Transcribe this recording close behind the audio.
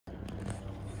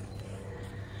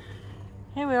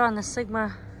Here we are on the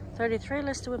Sigma 33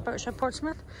 listed with Boatshed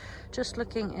Portsmouth, just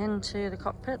looking into the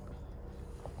cockpit.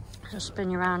 Just spin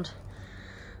you around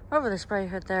over the spray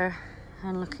hood there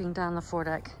and looking down the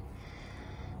foredeck.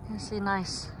 You can see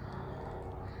nice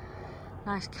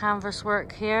canvas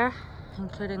work here,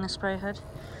 including the spray hood.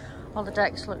 All the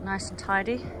decks look nice and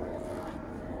tidy.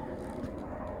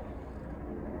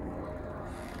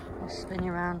 I'll spin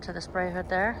you around to the spray hood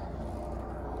there.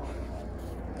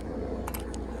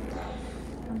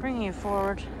 I'm bringing you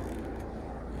forward.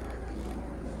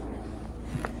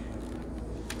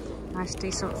 Nice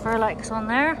decent fur lights on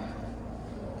there.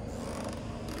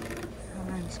 And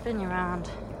then spin you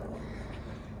around.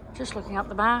 Just looking up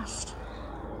the mast.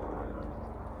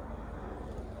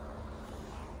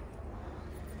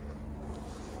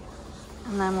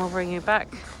 And then we'll bring you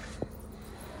back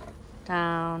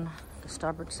down the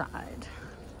starboard side.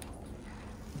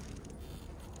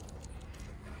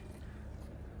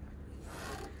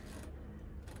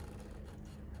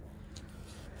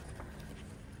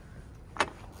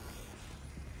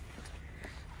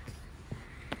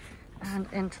 And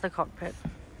into the cockpit.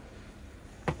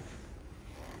 I'll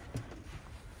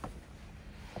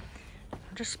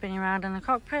just spin you around in the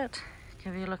cockpit,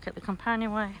 give you a look at the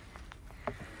companionway.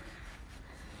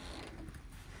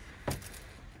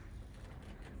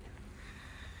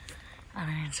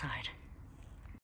 And inside.